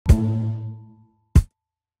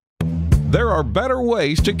are better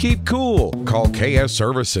ways to keep cool. Call KS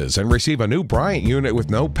Services and receive a new Bryant unit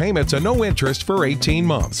with no payments and no interest for 18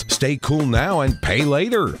 months. Stay cool now and pay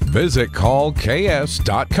later. Visit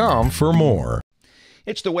callks.com for more.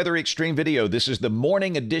 It's the Weather Xtreme video. This is the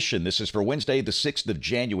morning edition. This is for Wednesday, the 6th of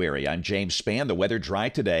January. I'm James Spann. The weather dry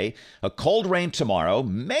today. A cold rain tomorrow.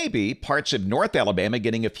 Maybe parts of North Alabama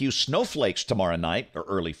getting a few snowflakes tomorrow night or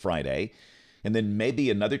early Friday. And then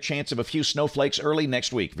maybe another chance of a few snowflakes early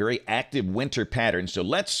next week. Very active winter pattern. So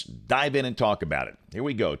let's dive in and talk about it. Here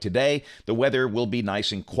we go. Today, the weather will be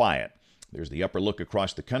nice and quiet. There's the upper look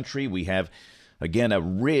across the country. We have again, a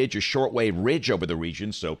shortwave ridge over the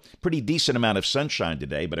region, so pretty decent amount of sunshine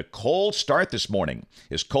today, but a cold start this morning.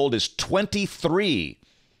 As cold as 23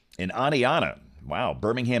 in Aniana. Wow,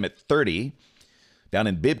 Birmingham at 30. Down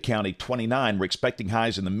in Bibb County, 29. We're expecting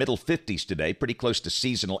highs in the middle 50s today, pretty close to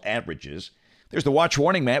seasonal averages. There's the watch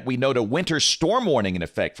warning map. We note a winter storm warning in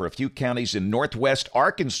effect for a few counties in northwest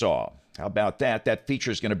Arkansas. How about that? That feature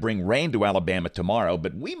is going to bring rain to Alabama tomorrow,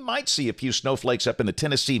 but we might see a few snowflakes up in the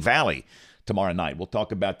Tennessee Valley tomorrow night. We'll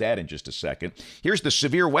talk about that in just a second. Here's the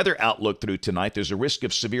severe weather outlook through tonight. There's a risk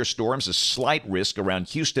of severe storms, a slight risk around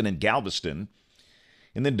Houston and Galveston.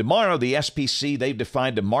 And then tomorrow, the SPC, they've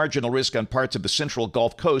defined a marginal risk on parts of the central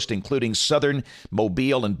Gulf Coast, including southern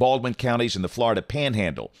Mobile and Baldwin counties and the Florida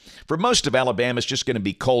Panhandle. For most of Alabama, it's just going to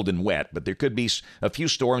be cold and wet, but there could be a few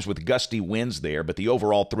storms with gusty winds there, but the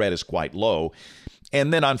overall threat is quite low.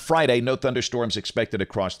 And then on Friday, no thunderstorms expected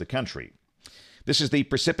across the country. This is the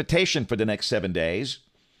precipitation for the next 7 days,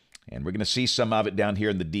 and we're going to see some of it down here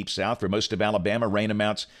in the deep south. For most of Alabama, rain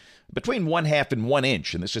amounts between 1/2 and 1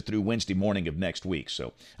 inch, and this is through Wednesday morning of next week.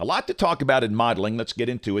 So a lot to talk about in modeling. Let's get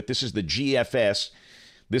into it. This is the GFS.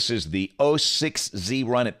 This is the 06Z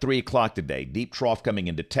run at 3 o'clock today. Deep trough coming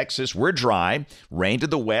into Texas. We're dry. Rain to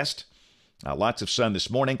the west. Lots of sun this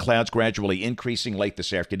morning. Clouds gradually increasing late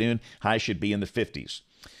this afternoon. High should be in the 50s.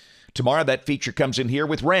 Tomorrow, that feature comes in here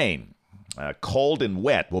with rain. Cold and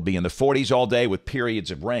wet will be in the 40s all day with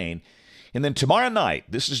periods of rain. And then tomorrow night,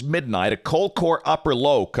 this is midnight, a cold core upper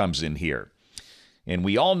low comes in here. And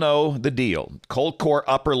we all know the deal. Cold core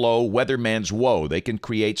upper low, weatherman's woe. They can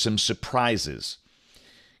create some surprises.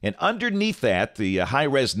 And underneath that, the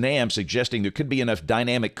high-res NAM suggesting there could be enough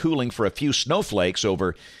dynamic cooling for a few snowflakes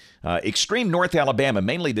over extreme North Alabama,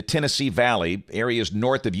 mainly the Tennessee Valley, areas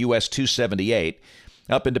north of US 278,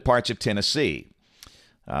 up into parts of Tennessee.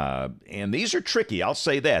 And these are tricky, I'll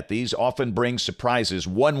say that. These often bring surprises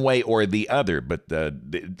one way or the other, but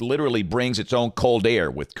it literally brings its own cold air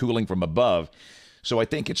with cooling from above. So I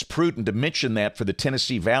think it's prudent to mention that for the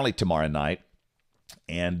Tennessee Valley tomorrow night.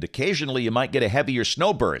 And occasionally you might get a heavier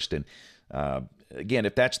snowburst. And again,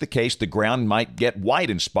 if that's the case, the ground might get white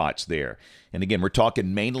in spots there. And again, we're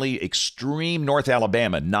talking mainly extreme North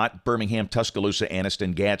Alabama, not Birmingham, Tuscaloosa,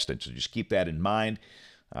 Anniston, Gadsden. So just keep that in mind.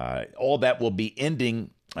 All that will be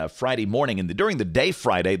ending Friday morning. And during the day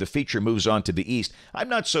Friday, the feature moves on to the east. I'm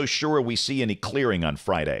not so sure we see any clearing on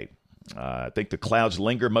Friday. I think the clouds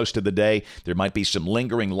linger most of the day. There might be some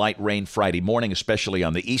lingering light rain Friday morning, especially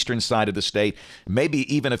on the eastern side of the state.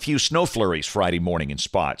 Maybe even a few snow flurries Friday morning in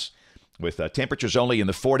spots, with temperatures only in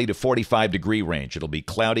the 40 to 45 degree range. It'll be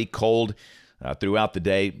cloudy, cold throughout the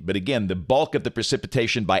day. But again, the bulk of the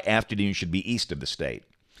precipitation by afternoon should be east of the state.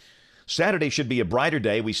 Saturday should be a brighter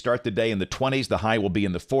day. We start the day in the 20s. The high will be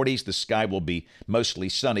in the 40s. The sky will be mostly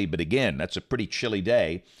sunny. But again, that's a pretty chilly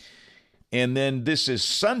day. And then this is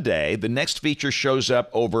Sunday. The next feature shows up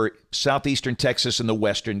over southeastern Texas and the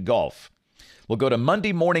western Gulf. We'll go to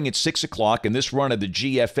Monday morning at 6 o'clock, and this run of the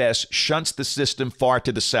GFS shunts the system far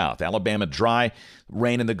to the south. Alabama dry,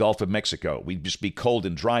 rain in the Gulf of Mexico. We'd just be cold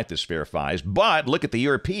and dry if this verifies. But look at the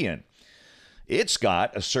European. It's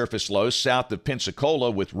got a surface low south of Pensacola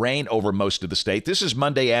with rain over most of the state. This is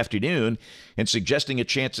Monday afternoon and suggesting a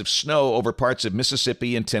chance of snow over parts of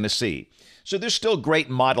Mississippi and Tennessee. So there's still great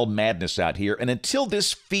model madness out here. And until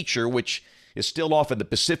this feature, which is still off in the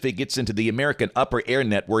Pacific, gets into the American upper air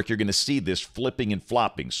network, you're going to see this flipping and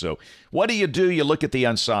flopping. So what do? You look at the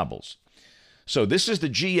ensembles. So this is the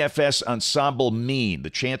GFS ensemble mean, the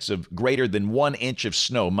chance of greater than 1 inch of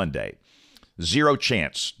snow Monday. 0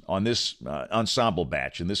 chance on this ensemble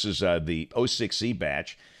batch, and this is the 06Z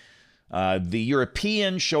batch. The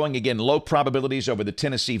European showing, again, low probabilities over the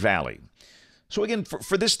Tennessee Valley. So again,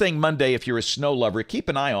 for this thing Monday, if you're a snow lover, keep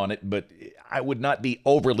an eye on it, but I would not be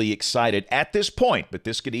overly excited at this point, but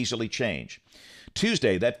this could easily change.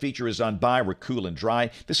 Tuesday, that feature is on by. We're cool and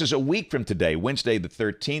dry. This is a week from today, Wednesday the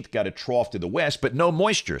 13th. Got a trough to the west, but no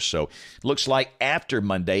moisture. So looks like after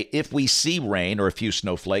Monday, if we see rain or a few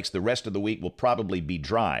snowflakes, the rest of the week will probably be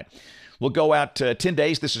dry. We'll go out 10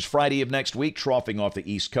 days. This is Friday of next week, troughing off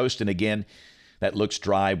the East Coast. And again, that looks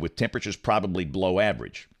dry with temperatures probably below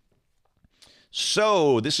average.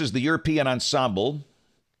 So this is the European ensemble.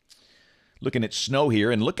 Looking at snow here,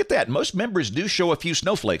 and look at that. Most members do show a few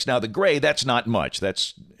snowflakes. Now, the gray, that's not much.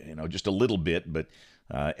 That's, just a little bit, but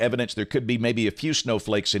evidence there could be maybe a few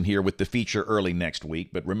snowflakes in here with the feature early next week.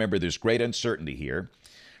 But remember, there's great uncertainty here.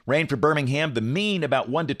 Rain for Birmingham, the mean about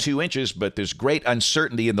 1 to 2 inches, but there's great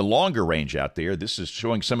uncertainty in the longer range out there. This is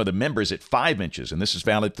showing some of the members at 5 inches, and this is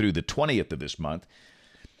valid through the 20th of this month.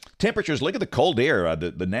 Temperatures, look at the cold air.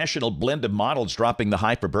 The national blend of models dropping the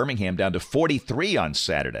high for Birmingham down to 43 on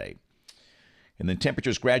Saturday. And then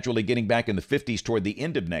temperatures gradually getting back in the 50s toward the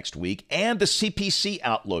end of next week. And the CPC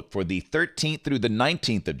outlook for the 13th through the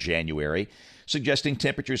 19th of January, suggesting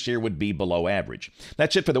temperatures here would be below average.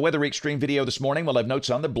 That's it for the Weather Xtreme video this morning. We'll have notes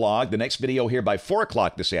on the blog. The next video here by 4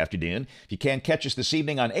 o'clock this afternoon. If you can, catch us this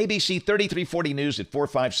evening on ABC 3340 News at 4,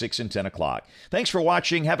 5, 6, and 10 o'clock. Thanks for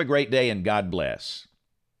watching. Have a great day, and God bless.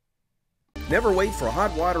 Never wait for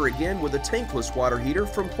hot water again with a tankless water heater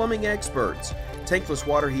from Plumbing Experts. Tankless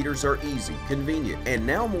water heaters are easy, convenient, and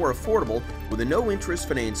now more affordable with a no-interest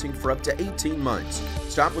financing for up to 18 months.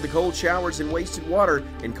 Stop with the cold showers and wasted water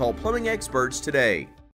and call Plumbing Experts today.